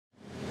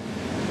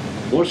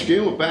Once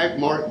again, we're back.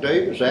 Mark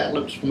Davis,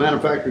 Atlas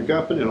Manufacturing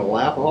Company in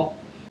Alapaha.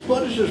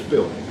 What is this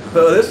building?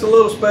 This is a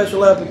little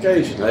special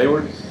application,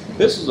 Hayward.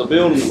 This is a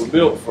building that we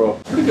built for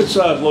a pretty good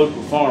sized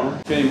local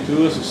farmer. Came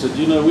to us and said,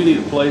 you know, we need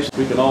a place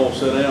we can all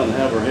sit down and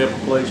have our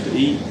happy place to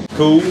eat,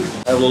 cool,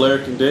 have a little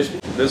air conditioning.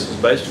 This is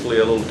basically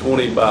a little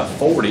 20 by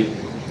 40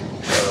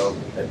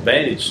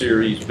 Advantage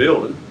series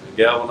building, a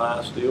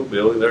galvanized steel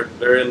building.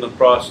 They're in the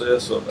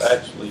process of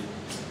actually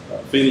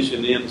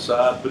finishing the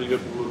inside, putting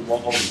up the wood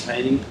walls and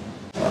painting.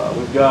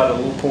 We've got a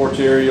little porch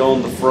area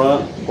on the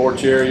front,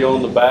 porch area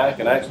on the back,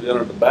 and actually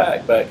under the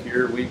back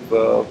here we've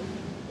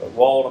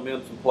walled them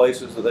in some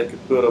places that they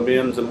could put a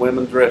men's and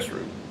women's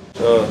restroom.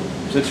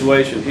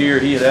 Situation here,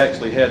 he had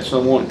actually had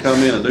someone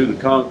come in and do the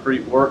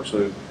concrete work,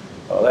 so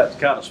that's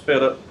kind of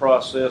sped up the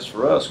process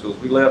for us, because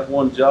we left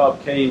one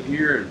job, came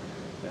here,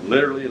 and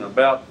literally in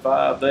about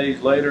 5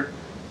 days later,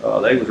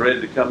 they was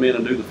ready to come in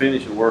and do the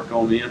finishing work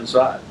on the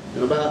inside.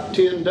 In about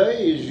 10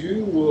 days,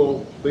 you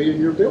will be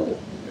in your building.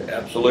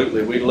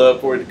 Absolutely. We'd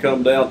love for you to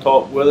come down,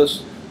 talk with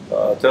us,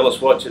 tell us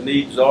what your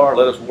needs are,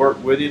 let us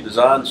work with you,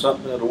 design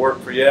something that'll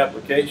work for your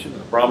application.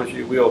 I promise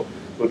you we'll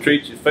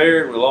treat you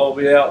fair, and we'll all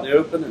be out in the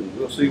open, and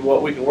we'll see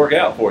what we can work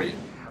out for you.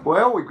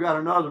 Well, we've got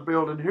another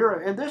building here,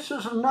 and this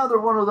is another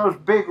one of those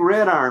big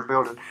red iron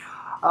buildings.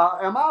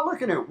 Am I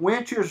looking at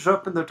winches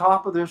up in the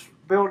top of this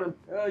building?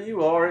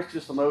 You are. It's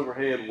just an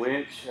overhead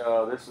winch.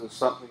 This is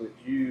something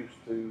that's used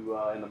to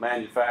in the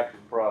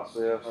manufacturing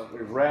process.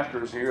 There's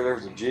rafters here.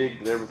 There's a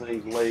jig that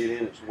everything's laid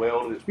in. It's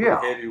welded. It's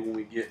pretty heavy when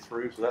we get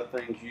through, so that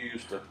thing's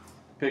used to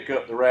pick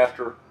up the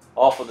rafter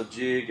off of the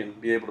jig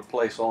and be able to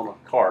place on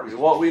a cart.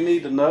 What we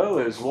need to know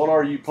is, what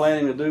are you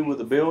planning to do with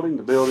the building?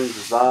 The building's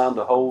designed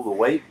to hold the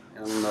weight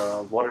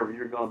and whatever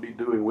you're going to be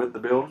doing with the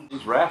building.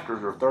 These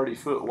rafters are 30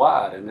 foot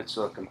wide, and it's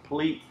a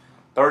complete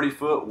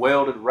 30-foot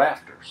welded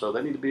rafter, so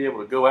they need to be able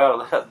to go out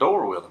of that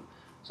door with them.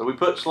 So we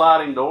put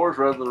sliding doors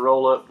rather than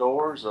roll-up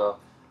doors.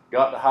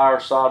 Got to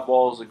hire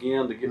sidewalls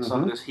again to get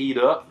some of this heat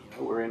up. You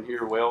know, we're in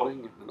here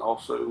welding and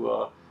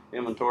also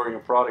inventorying a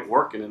product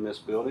working in this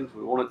building, so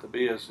we want it to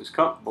be as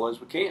comfortable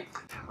as we can.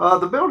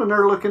 The building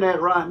they're looking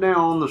at right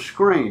now on the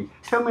screen,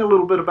 tell me a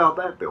little bit about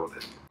that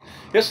building.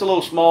 It's a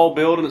little small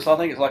building. I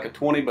think it's like a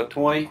 20 by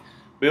 20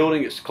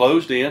 building. It's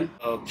closed in.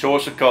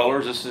 Choice of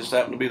colors. This just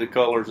happened to be the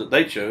colors that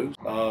they chose.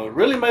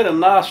 Really made a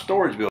nice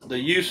storage building. The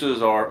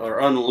uses are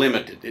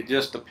unlimited. It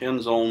just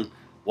depends on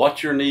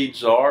what your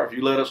needs are. If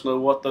you let us know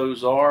what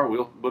those are,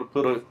 we'll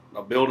put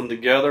a building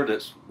together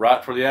that's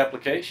right for the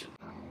application.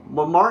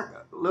 Well,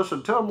 Mark,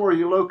 listen, tell them where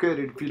you're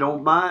located if you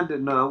don't mind,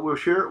 and we'll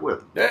share it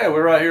with them. Yeah,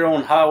 we're right here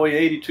on Highway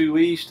 82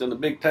 East in the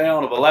big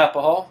town of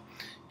Alapaha.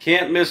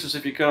 Can't miss us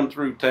if you come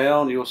through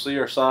town. You'll see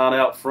our sign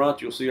out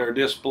front. You'll see our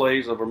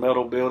displays of our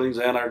metal buildings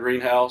and our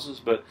greenhouses.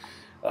 But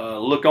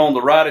look on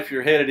the right if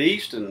you're headed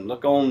east, and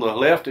look on the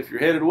left if you're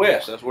headed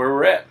west. That's where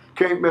we're at.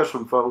 Can't miss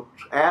them,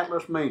 folks.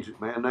 Atlas means it,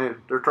 man.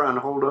 They're trying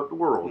to hold up the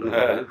world.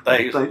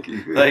 Thanks. Thank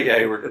you. Thank you,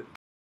 Hayward.